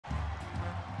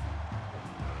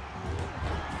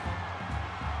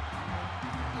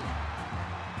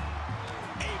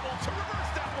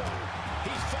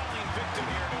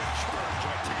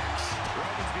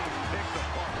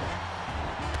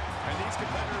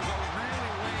are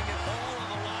really laying it all on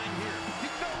the line here.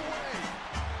 No way!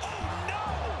 Oh, no!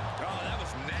 Oh, that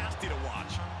was nasty to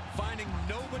watch. Finding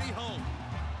nobody home.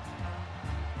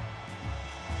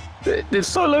 Did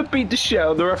Solo beat the shit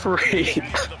out of the referee?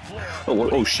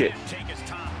 Oh shit.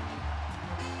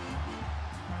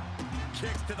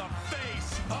 Kicks to the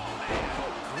face. Oh, man.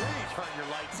 Great. Turn your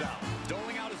lights out.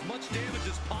 Doling out as much damage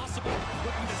as possible,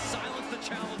 looking to silence the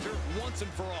challenger once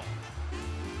and for all.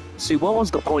 See, what was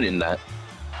the point in that?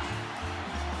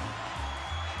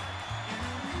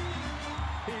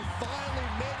 He finally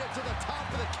made it to the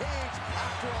top of the cage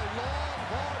after a long,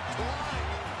 hard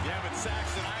climb. Yeah, but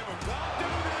Saxton, I have a problem.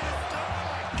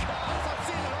 I've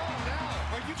seen it all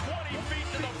now. Are you 20 feet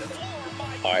to the floor,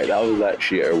 Mike? Alright, that was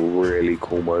actually a really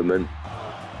cool moment.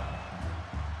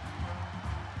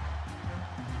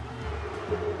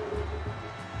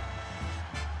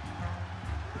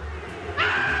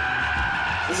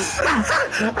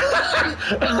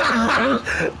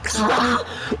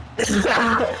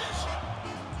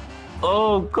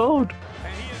 Oh God.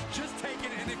 And he has just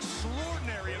taken an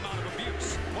extraordinary amount of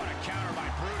abuse. What a counter by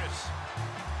Brutus.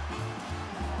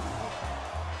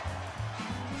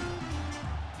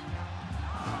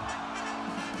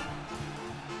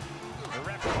 The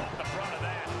ref caught the front of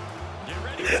that. Get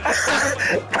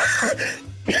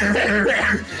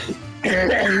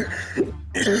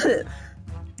ready.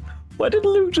 Why did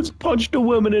Luke just punch the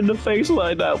woman in the face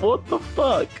like that? What the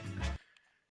fuck?